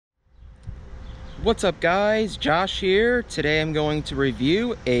What's up guys, Josh here. Today I'm going to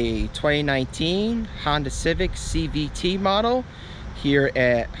review a 2019 Honda Civic CVT model here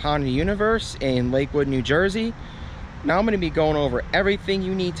at Honda Universe in Lakewood, New Jersey. Now I'm going to be going over everything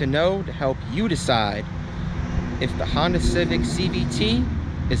you need to know to help you decide if the Honda Civic CVT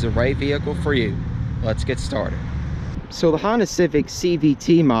is the right vehicle for you. Let's get started. So the Honda Civic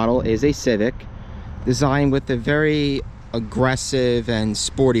CVT model is a Civic designed with a very aggressive and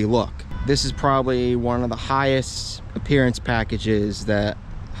sporty look. This is probably one of the highest appearance packages that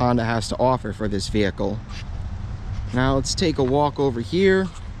Honda has to offer for this vehicle. Now let's take a walk over here.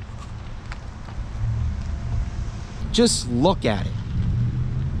 Just look at it.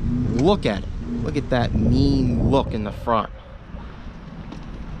 Look at it. Look at that mean look in the front.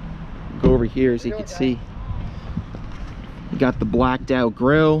 Go over here so you can see. You got the blacked out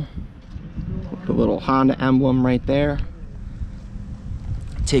grille, the little Honda emblem right there.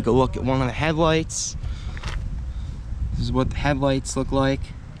 Take a look at one of the headlights. This is what the headlights look like.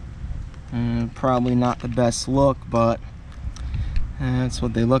 Probably not the best look, but that's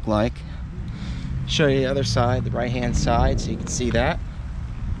what they look like. Show you the other side, the right hand side, so you can see that.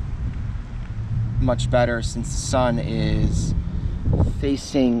 Much better since the sun is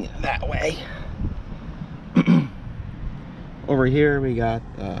facing that way. Over here we got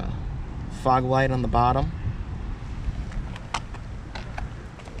the fog light on the bottom.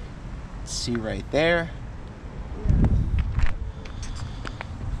 See right there.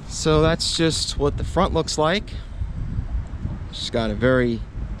 So that's just what the front looks like. Just got a very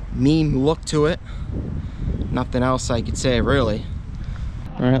mean look to it. Nothing else I could say really.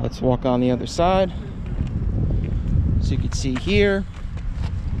 All right, let's walk on the other side. So you can see here,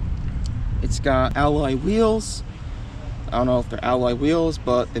 it's got alloy wheels. I don't know if they're alloy wheels,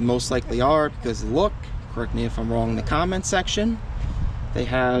 but they most likely are because of the look. Correct me if I'm wrong in the comment section. They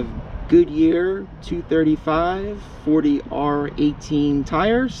have Goodyear 235 40R18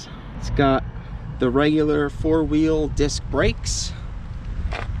 tires. It's got the regular four-wheel disc brakes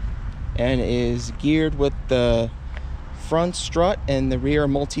and is geared with the front strut and the rear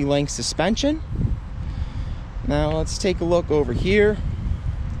multi-link suspension. Now let's take a look over here.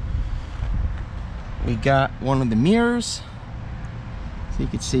 We got one of the mirrors, so you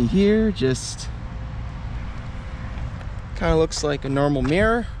can see here, just kind of looks like a normal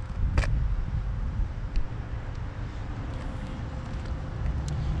mirror.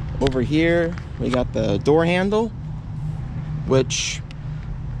 Over here we got the door handle, which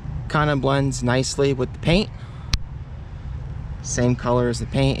kind of blends nicely with the paint. Same color as the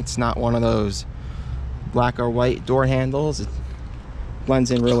paint. It's not one of those black or white door handles. It blends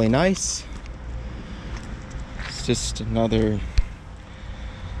in really nice. It's just another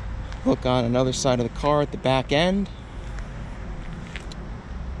look on another side of the car at the back end.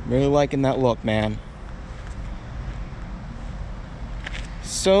 Really liking that look, man.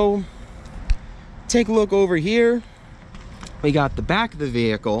 So take a look over here. We got the back of the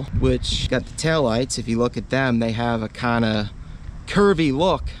vehicle, which got the taillights. If you look at them, they have a kind of curvy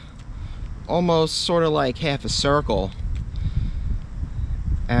look, almost sort of like half a circle,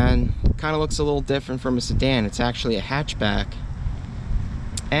 and kind of looks a little different from a sedan. It's actually a hatchback.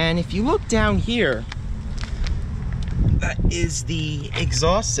 And if you look down here, that is the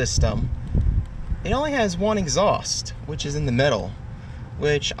exhaust system. It only has one exhaust, which is in the middle,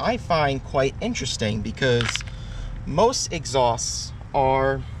 which I find quite interesting because most exhausts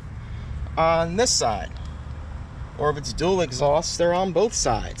are on this side, or if it's dual exhausts, they're on both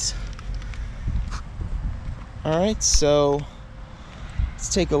sides. Alright, so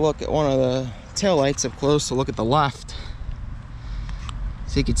let's take a look at one of the taillights up close. So look at the left.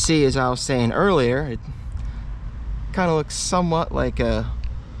 So you can see, as I was saying earlier, it kind of looks somewhat like a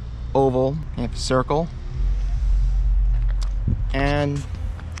oval, half a circle. And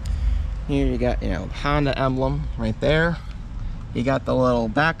here you got, the Honda emblem right there. You got the little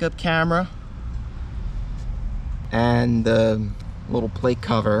backup camera and the little plate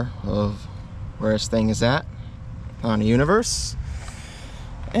cover of where this thing is at on the Universe.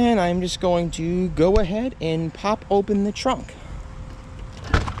 And I'm just going to go ahead and pop open the trunk.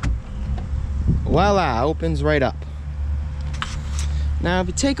 Voila, opens right up. Now if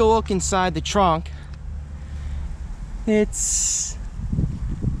you take a look inside the trunk, it's,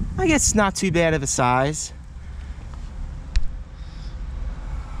 I guess, not too bad of a size.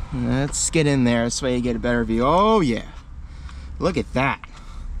 Let's get in there, this way you get a better view. Oh yeah, look at that.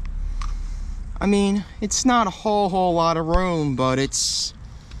 I mean, it's not a whole lot of room, but it's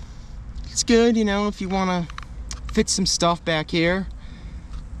good, if you want to fit some stuff back here.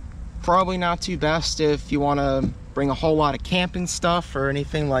 Probably not too best if you want to bring a whole lot of camping stuff or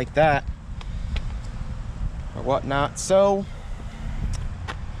anything like that. or whatnot. So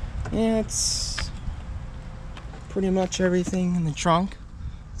yeah, it's pretty much everything in the trunk.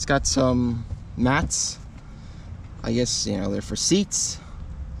 It's got some mats. I guess, you know, they're for seats.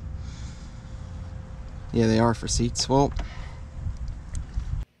 Yeah, they are for seats. Well,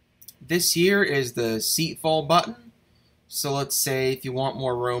 this here is the seat fold button. So let's say if you want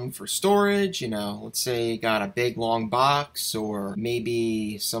more room for storage, you know, let's say you got a big long box or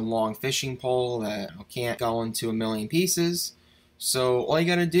maybe some long fishing pole that can't go into a million pieces. So all you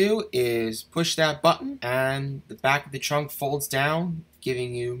gotta do is push that button and the back of the trunk folds down,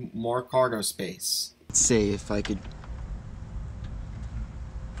 giving you more cargo space. Let's see if I could.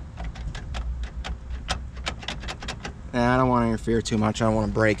 Nah, I don't want to interfere too much. I don't want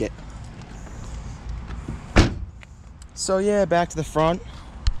to break it. So yeah, back to the front.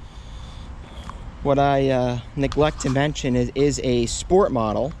 What I neglect to mention is a sport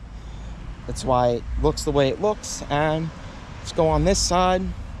model. That's why it looks the way it looks. And let's go on this side.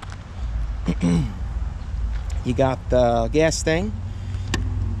 You got the gas thing,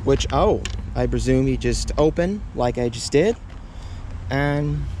 which, oh, I presume you just open like I just did.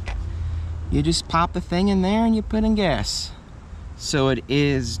 And you just pop the thing in there and you put in gas. So it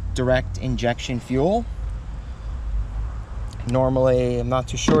is direct injection fuel. Normally, I'm not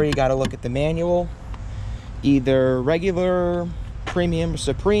too sure, you gotta look at the manual. Either regular, premium, or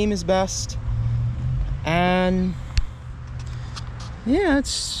supreme is best. And yeah,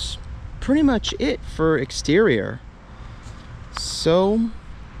 that's pretty much it for exterior. So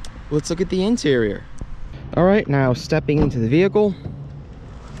let's look at the interior. All right, now stepping into the vehicle.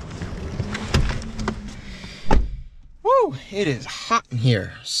 Woo, it is hot in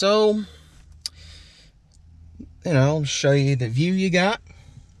here. So, you know, I'll show you the view you got.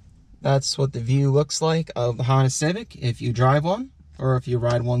 That's what the view looks like of the Honda Civic if you drive one, or if you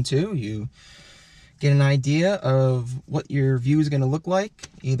ride one too. You get an idea of what your view is going to look like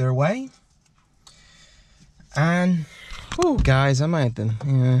either way. And, oh guys, I might have to, I think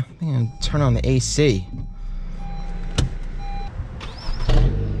I'm gonna turn on the AC.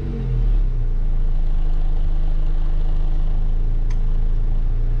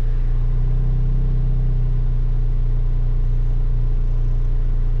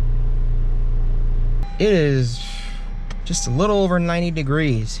 It is just a little over 90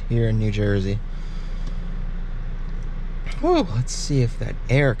 degrees here in New Jersey. Whoa, let's see if that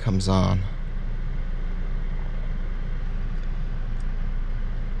air comes on.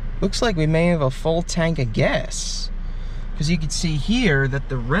 Looks like we may have a full tank of gas, because you can see here that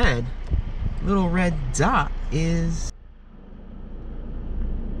the little red dot is...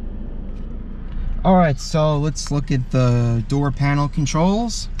 Alright, so let's look at the door panel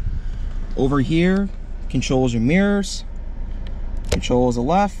controls. Over here, controls your mirrors, controls the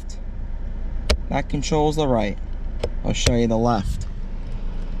left, that controls the right. I'll show you the left.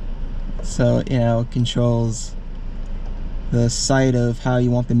 So, you know, it controls the sight of how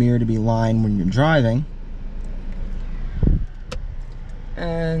you want the mirror to be lined when you're driving.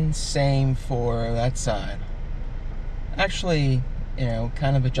 And same for that side. Actually, you know,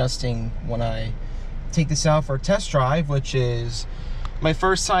 kind of adjusting when I take this out for a test drive, which is my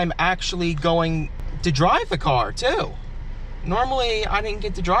first time actually going to drive the car too. Normally I didn't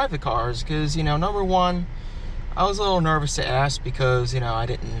get to drive the cars because, you know, number one, I was a little nervous to ask because, you know, I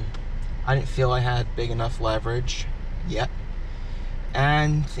didn't feel I had big enough leverage yet.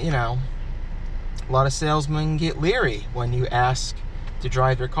 And, you know, a lot of salesmen get leery when you ask to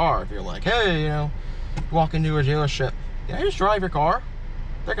drive their car. If you're like, hey, you know, walk into a dealership, can I just drive your car?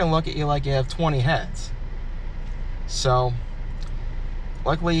 They're gonna look at you like you have 20 heads. So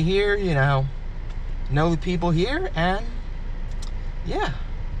luckily here, you know the people here, and yeah,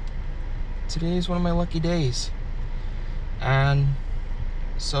 today is one of my lucky days. And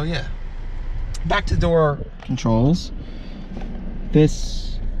so yeah, back to door controls.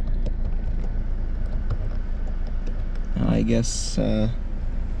 This, I guess,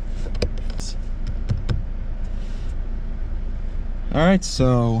 alright,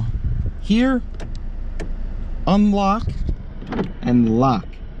 so here, unlock and lock.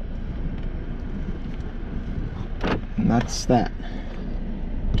 And that's that.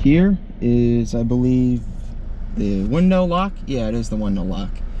 Here is, I believe, the window lock. Yeah, it is the window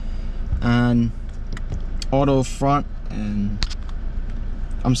lock. And auto front and,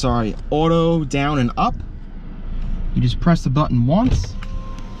 I'm sorry, auto down and up. You just press the button once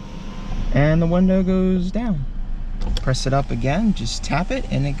and the window goes down. Press it up again, just tap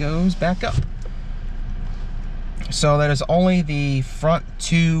it and it goes back up. So that is only the front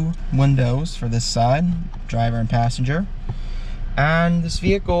two windows for this side, driver and passenger. And this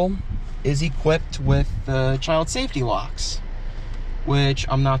vehicle is equipped with child safety locks, which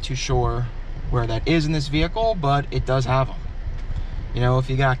I'm not too sure where that is in this vehicle, but it does have them. You know, if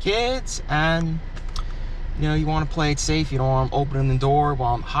you got kids and, you know, you want to play it safe, you don't want them opening the door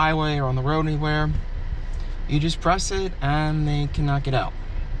while on the highway or on the road anywhere, you just press it and they cannot get out.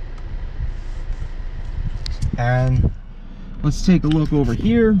 And let's take a look over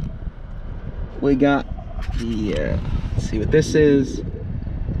here. We got the, let's see what this is.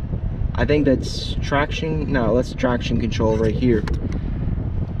 I think that's traction, no, that's traction control right here.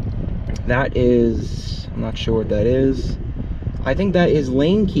 That is, I'm not sure what that is. I think that is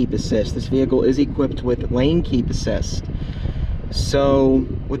lane keep assist. This vehicle is equipped with lane keep assist. So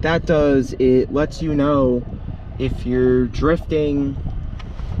what that does, it lets you know if you're drifting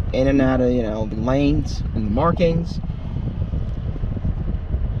in and out of, you know, the lanes and the markings.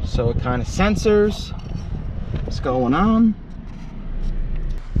 So it kind of censors what's going on.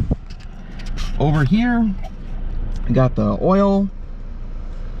 Over here, we got the oil,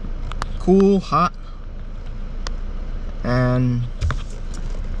 cool, hot, and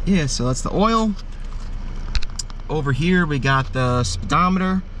yeah, so that's the oil. Over here, we got the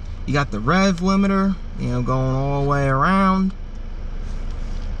speedometer. You got the rev limiter, you know, going all the way around.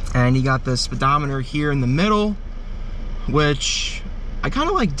 And you got the speedometer here in the middle, which I kind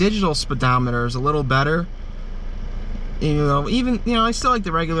of like digital speedometers a little better. You know, even, you know, I still like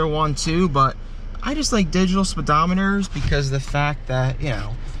the regular one too, but I just like digital speedometers because of the fact that, you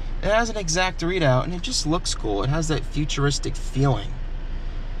know, it has an exact readout and it just looks cool. It has that futuristic feeling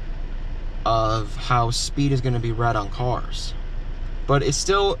of how speed is going to be read on cars. But it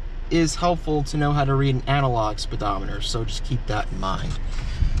still is helpful to know how to read an analog speedometer, so just keep that in mind.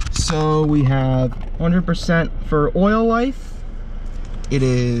 So we have 100% for oil life. It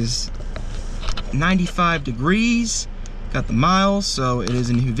is 95 degrees. Got the miles, so it is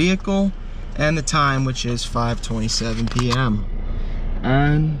a new vehicle. And the time, which is 5:27 p.m.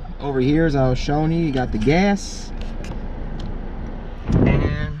 And over here, as I was showing you, you got the gas.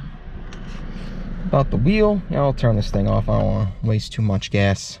 And about the wheel, yeah, I'll turn this thing off. I don't want to waste too much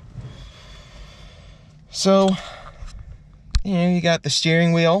gas. So, you know, you got the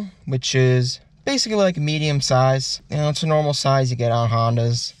steering wheel, which is basically like a medium size. You know, it's a normal size you get on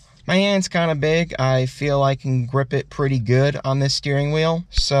Hondas. My hand's kind of big. I feel I can grip it pretty good on this steering wheel.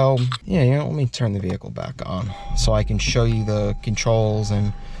 So, yeah, you know, let me turn the vehicle back on so I can show you the controls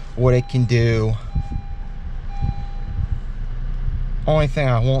and what it can do. Only thing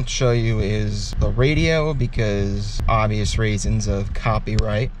I won't show you is the radio because obvious reasons of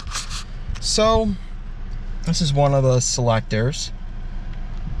copyright. So, this is one of the selectors.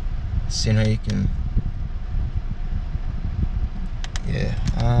 See how you can... Yeah.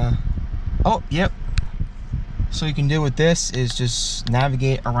 Oh, yep. So you can do with this is just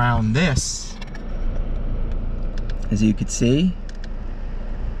navigate around this. As you can see,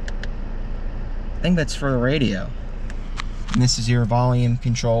 I think that's for the radio. And this is your volume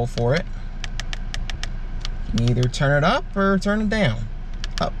control for it. You can either turn it up or turn it down.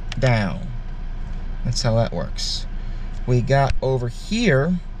 Up, down. That's how that works. We got over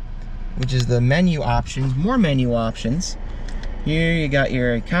here, which is the menu options, more menu options. Here you got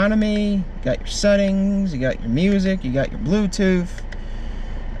your economy, you got your settings, you got your music, you got your Bluetooth,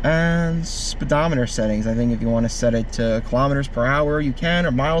 and speedometer settings. I think if you want to set it to kilometers per hour, you can,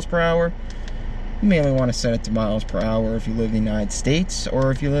 or miles per hour. You mainly want to set it to miles per hour if you live in the United States,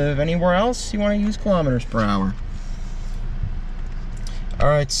 or if you live anywhere else, you want to use kilometers per hour.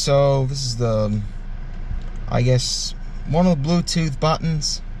 Alright, so this is the, I guess, one of the Bluetooth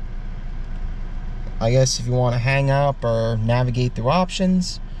buttons. I guess if you want to hang up or navigate through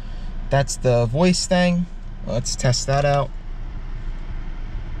options. That's the voice thing. Let's test that out.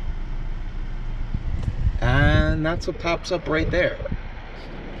 And that's what pops up right there.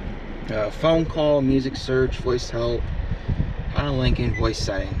 Phone call, music search, voice help, kind of link in voice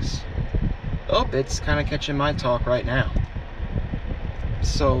settings. Oh, it's kind of catching my talk right now.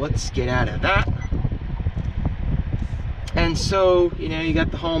 So let's get out of that. And so, you know, you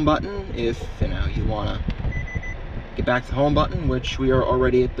got the home button if, you know, you want to get back to the home button, which we are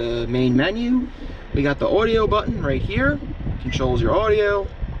already at the main menu. We got the audio button right here, controls your audio.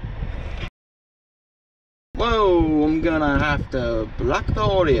 Whoa, I'm gonna have to block the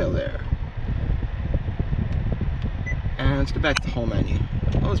audio there. And let's get back to the home menu.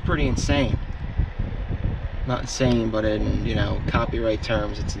 That was pretty insane. Not insane, but in, you know, copyright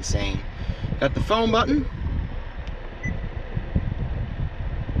terms, it's insane. Got the phone button.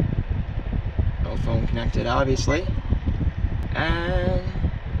 No phone connected, obviously. And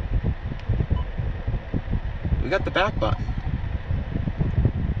we got the back button.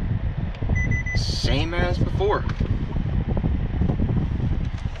 same as before.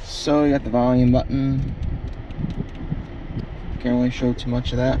 So you got the volume button. Can't really show too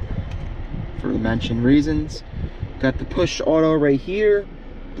much of that for the mentioned reasons. Got the push auto right here.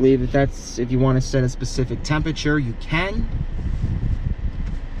 I believe if that's, if you want to set a specific temperature, you can.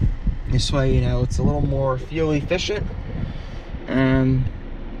 This way, you know, it's a little more fuel efficient. And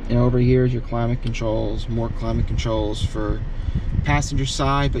you know, over here is your climate controls, more climate controls for passenger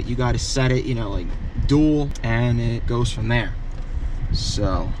side, but you got to set it, you know, like dual, and it goes from there.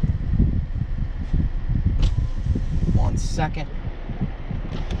 So 1 second.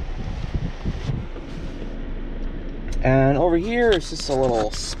 And over here is just a little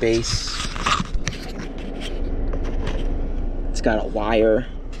space. It's got a wire.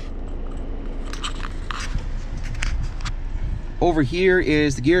 Over here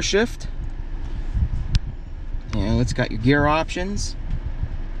is the gear shift. You know, it's got your gear options.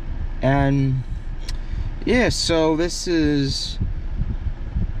 And yeah, so this is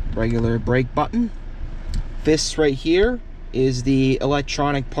regular brake button. This right here is the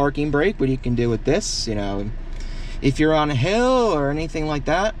electronic parking brake. What you can do with this, you know, if you're on a hill or anything like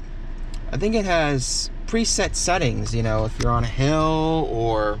that, I think it has preset settings, you know, if you're on a hill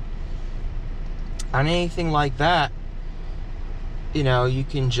or on anything like that, you know, you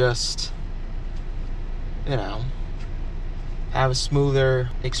can just, you know, have a smoother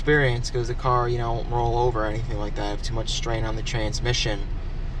experience because the car, you know, won't roll over or anything like that, have too much strain on the transmission.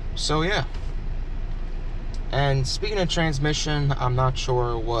 So yeah. And speaking of transmission, I'm not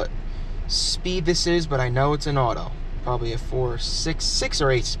sure what speed this is, but I know it's an auto, probably a 6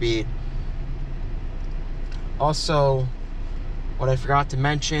 or 8 speed. Also, what I forgot to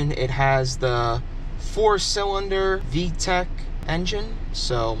mention, it has the 4-cylinder VTEC engine,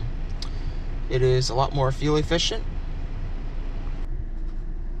 so it is a lot more fuel efficient.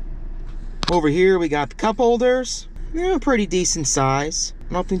 Over here we got the cup holders. Yeah, pretty decent size,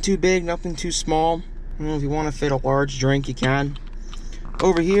 nothing too big, nothing too small. You know, if you want to fit a large drink, you can.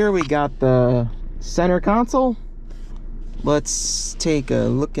 Over here we got the center console. Let's take a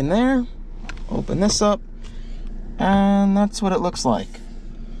look in there. Open this up, and that's what it looks like.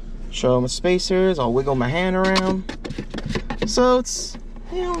 Show my spacers. I'll wiggle my hand around. So it's,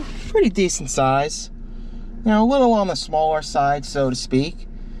 you know, pretty decent size. You know, a little on the smaller side, so to speak.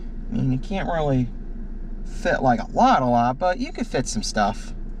 I mean, you can't really fit like a lot, but you can fit some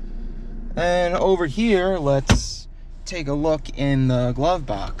stuff. And over here, let's take a look in the glove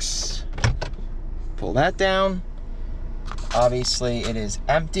box. Pull that down. Obviously it is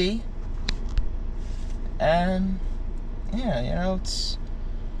empty, and yeah, you know, it's,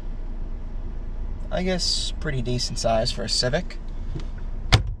 I guess, pretty decent size for a Civic.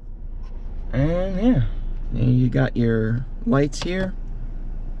 And yeah, you got your lights here.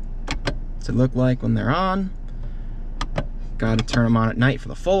 What's it look like when they're on? Got to turn them on at night for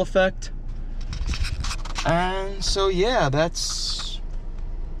the full effect. And so yeah, that's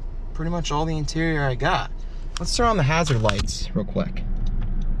pretty much all the interior I got. Let's turn on the hazard lights real quick.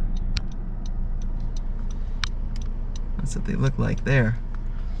 That's what they look like there.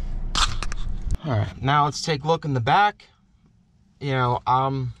 All right, now let's take a look in the back. You know,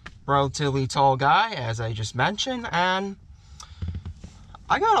 I'm a relatively tall guy, as I just mentioned, and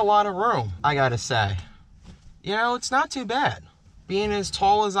I got a lot of room, I gotta say. You know, it's not too bad. Being as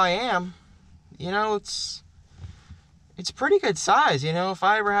tall as I am, you know, it's pretty good size. You know, if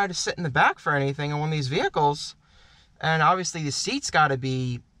I ever had to sit in the back for anything on one of these vehicles, and obviously the seats got to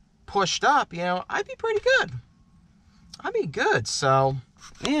be pushed up, you know, I'd be pretty good. I'd be good. So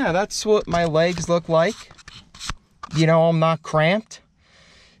yeah, that's what my legs look like. You know, I'm not cramped.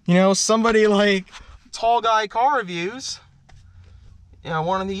 You know, somebody like Tall Guy Car Reviews, you know,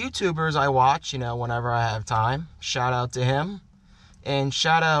 one of the YouTubers I watch, you know, whenever I have time, shout out to him. And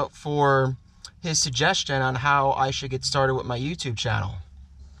shout out for his suggestion on how I should get started with my YouTube channel.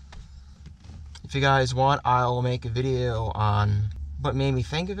 If you guys want, I'll make a video on what made me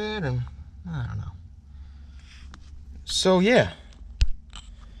think of it, and I don't know. So yeah.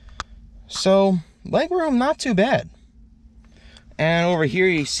 So legroom, not too bad. And over here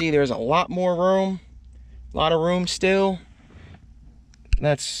you see there's a lot more room. A lot of room still.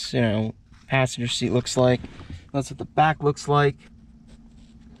 That's, you know, passenger seat looks like. That's what the back looks like.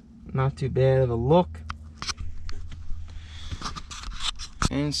 Not too bad of a look.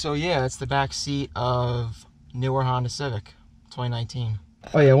 And so yeah, it's the back seat of newer Honda Civic 2019.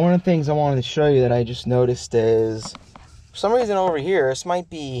 Oh yeah, one of the things I wanted to show you that I just noticed is, for some reason over here, this might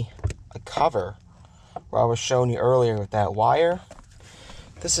be a cover where I was showing you earlier with that wire.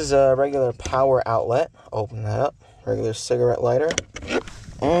 This is a regular power outlet. Open that up. Regular cigarette lighter.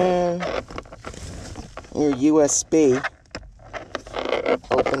 And your USB.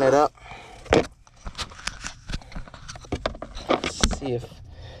 Open it up. Let's see if...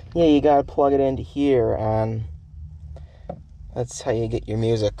 Yeah, you gotta plug it into here, and that's how you get your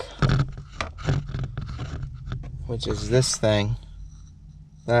music. Which is this thing.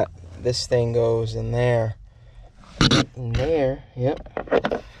 This thing goes in there. In there, yep.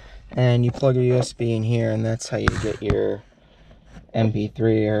 And you plug your USB in here, and that's how you get your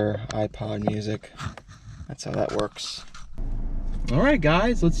MP3 or iPod music. That's how that works. Alright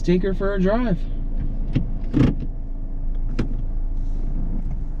guys, let's take her for a drive.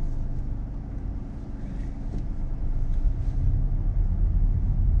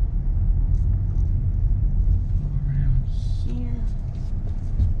 Around here.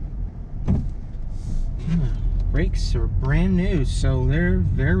 Brakes are brand new, so they're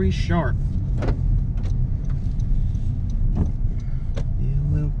very sharp. Be a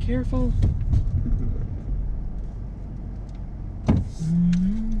little careful.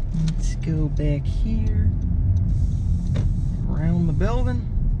 Let's go back here, around the building.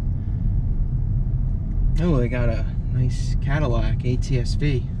 Oh, they got a nice Cadillac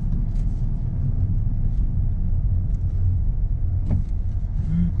ATS-V.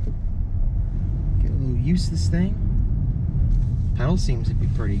 Get a little use of this thing. Pedal seems to be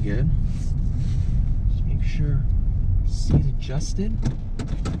pretty good. Just make sure seat's adjusted.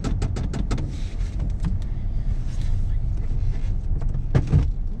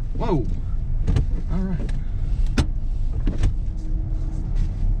 Whoa! Alright.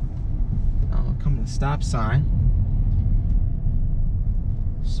 I'll come to the stop sign.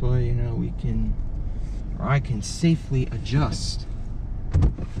 So you know we can, or I can safely adjust.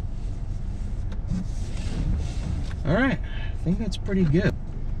 Alright, I think that's pretty good.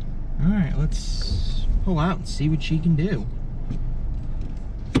 Alright, let's pull out and see what she can do.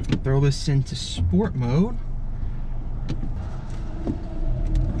 Throw this into sport mode.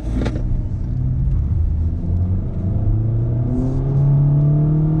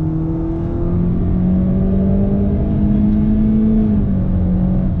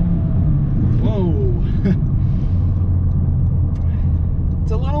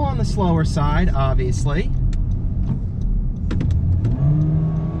 Slower side, obviously.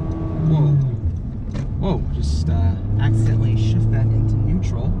 Whoa. Whoa, just accidentally shift that into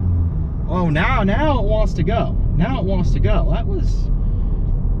neutral. Oh, now it wants to go. Now it wants to go. That was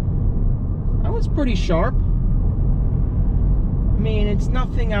pretty sharp. I mean, it's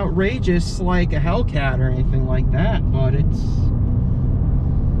nothing outrageous like a Hellcat or anything like that, but it's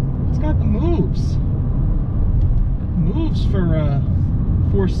got the moves. Moves for a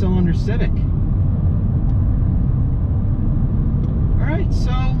 4-cylinder Civic. Alright,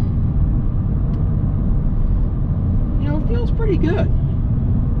 so you know, it feels pretty good.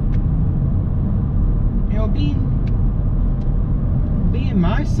 You know, being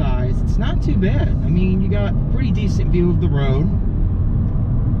my size, it's not too bad. I mean, you got a pretty decent view of the road.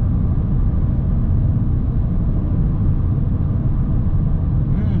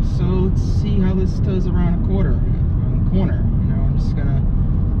 So let's see how this does around a corner. You know, I'm just gonna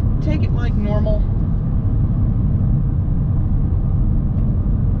take it like normal.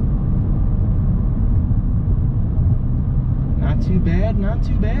 Not too bad, not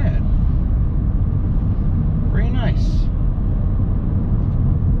too bad. Very nice.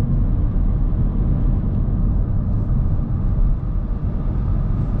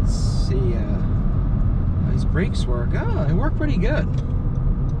 Let's see how these brakes work. Oh, they work pretty good.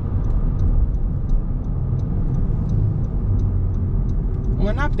 Well,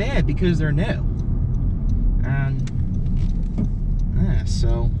 they're not bad because they're new. And yeah,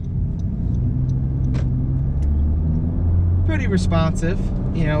 so pretty responsive,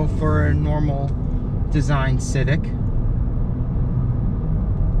 you know, for a normal design Civic.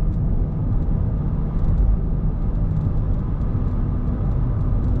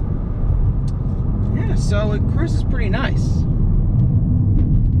 Yeah, so it cruises pretty nice.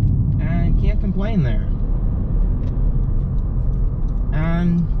 And can't complain there.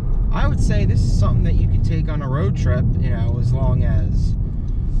 And I would say this is something that you could take on a road trip, you know, as long as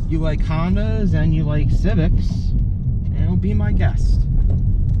you like Hondas and you like Civics, and it'll be my guest.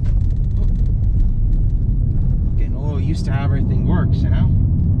 Oh. Getting a little used to how everything works, you know,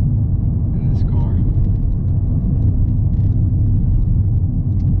 in this car.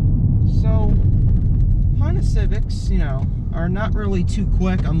 So, Honda Civics, you know, are not really too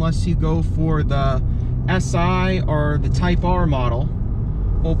quick unless you go for the SI or the Type R model.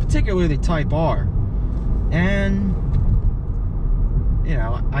 Well, particularly the Type R. And, you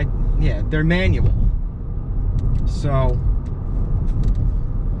know, they're manual. So,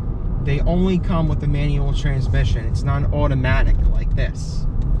 they only come with a manual transmission. It's not an automatic like this.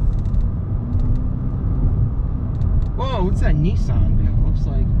 Whoa, what's that Nissan doing? Looks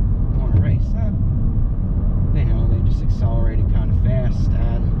like going to race, huh? They know, they just accelerated kind of fast.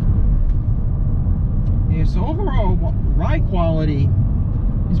 And yeah, so overall, ride quality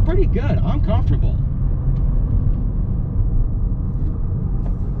is pretty good. I'm comfortable.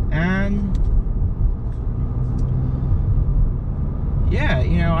 And yeah,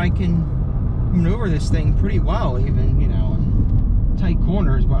 you know, I can maneuver this thing pretty well, even, you know, in tight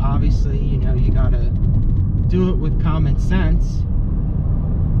corners, but obviously, you know, you gotta do it with common sense.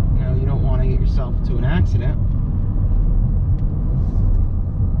 You know, you don't want to get yourself into an accident.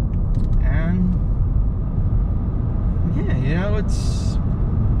 And yeah, you know, it's,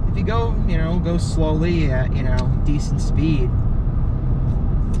 if you go, you know, go slowly at, you know, decent speed,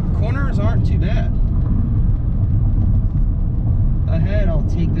 corners aren't too bad. Ahead, I'll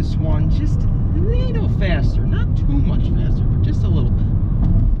take this one just a little faster, not too much faster, but just a little bit.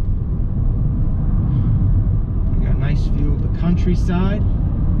 We got a nice view of the countryside.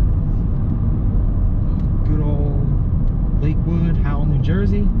 Good old Lakewood, Howell, New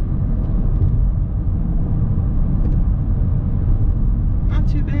Jersey. Not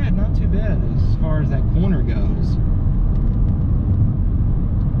too bad, not too bad as far as that corner goes.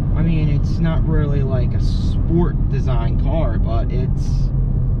 I mean, it's not really like a sport design car, but it's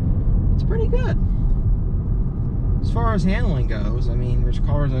pretty good. As far as handling goes, I mean, there's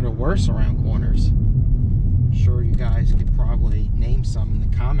cars that are worse around corners. I'm sure you guys could probably name some in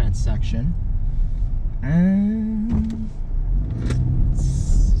the comments section. And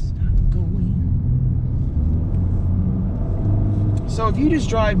stop going. So if you just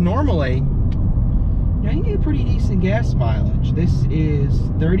drive normally, you know, you get pretty decent gas mileage. This is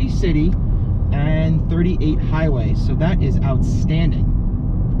 30 city and 38 highway, so that is outstanding.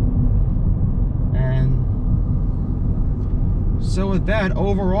 And so with that,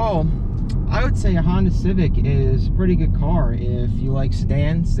 overall, I would say a Honda Civic is a pretty good car if you like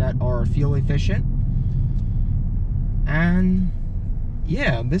sedans that are fuel efficient. And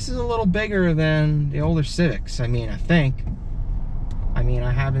yeah, this is a little bigger than the older Civics. I mean, I think. I mean,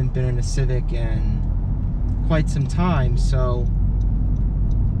 I haven't been in a Civic in quite some time, so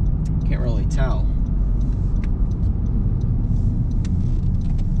can't really tell.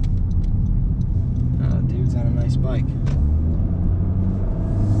 Dude's on a nice bike.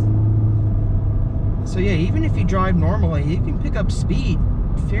 So yeah, even if you drive normally, you can pick up speed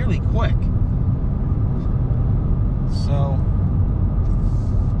fairly quick. So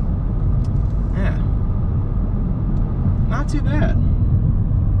yeah, not too bad.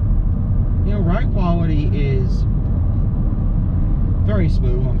 You know, ride quality is very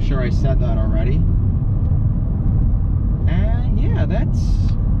smooth. I'm sure I said that already. And yeah,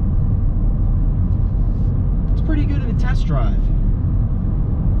 it's pretty good of a test drive.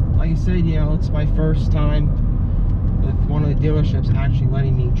 Like I said, you know, it's my first time with one of the dealerships actually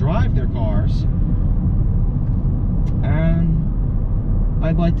letting me drive their cars. And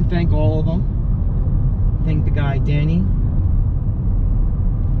I'd like to thank all of them. Thank the guy Danny,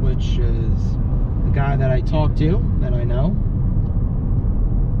 which is the guy that I talked to, that I know,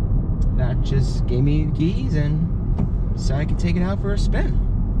 that just gave me the keys and said I could take it out for a spin.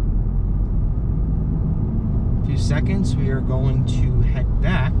 In a few seconds, we are going to head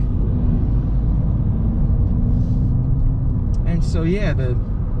back. And so yeah, the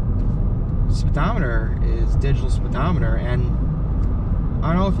speedometer is digital speedometer, and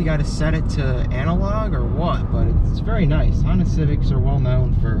I don't know if you got to set it to analog or what, but it's very nice. Honda Civics are well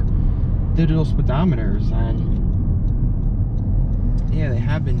known for digital speedometers, and yeah, they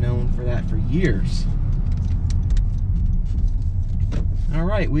have been known for that for years.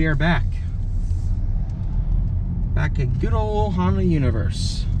 Alright, we are back. Back at good old Honda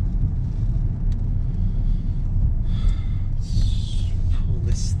Universe. Let's pull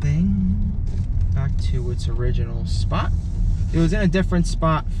this thing back to its original spot. It was in a different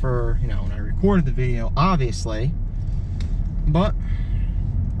spot for, you know, when I recorded the video, obviously. But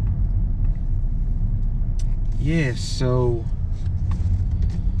yeah, so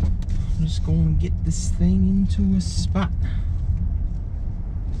I'm just going to get this thing into a spot.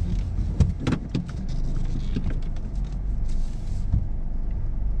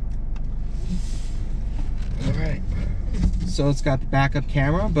 Alright, so it's got the backup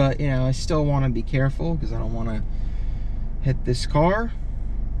camera, but you know, I still want to be careful because I don't want to hit this car.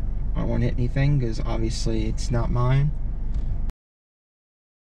 I don't want to hit anything because obviously it's not mine.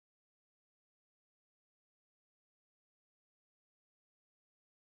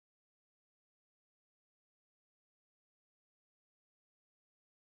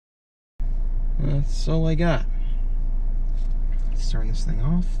 That's all I got. Let's turn this thing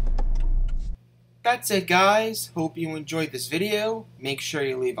off. That's it, guys. Hope you enjoyed this video. Make sure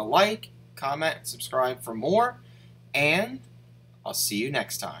you leave a like, comment, and subscribe for more. And I'll see you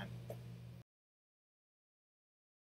next time.